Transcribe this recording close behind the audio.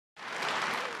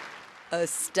A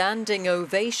standing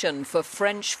ovation for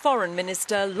French Foreign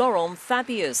Minister Laurent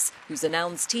Fabius, who's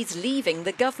announced he's leaving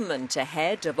the government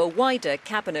ahead of a wider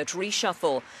cabinet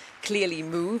reshuffle. Clearly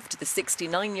moved, the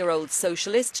 69-year-old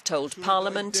socialist told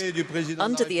Parliament,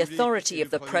 "Under the authority of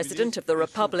the President of the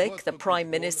Republic, the Prime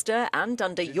Minister, and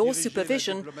under your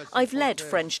supervision, I've led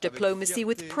French diplomacy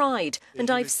with pride, and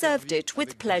I've served it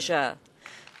with pleasure."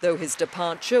 Though his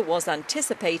departure was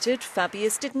anticipated,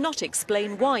 Fabius did not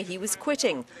explain why he was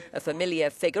quitting. A familiar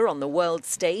figure on the world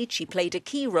stage, he played a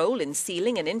key role in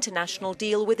sealing an international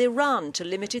deal with Iran to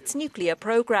limit its nuclear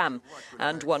program,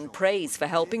 and won praise for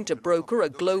helping to broker a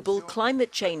global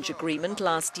climate change agreement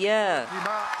last year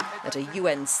at a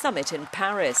UN summit in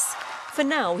Paris. For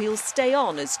now, he'll stay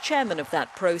on as chairman of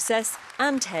that process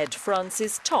and head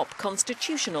France's top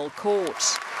constitutional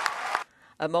court.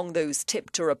 Among those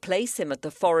tipped to replace him at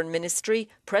the Foreign Ministry,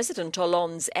 President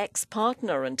Hollande's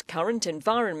ex-partner and current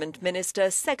Environment Minister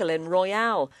Ségolène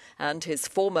Royal and his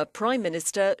former Prime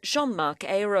Minister Jean-Marc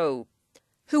Ayrault.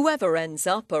 Whoever ends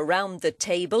up around the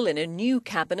table in a new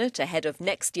cabinet ahead of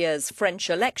next year's French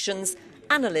elections,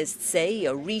 analysts say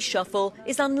a reshuffle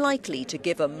is unlikely to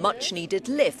give a much-needed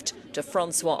lift to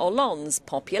François Hollande's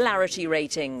popularity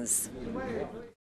ratings.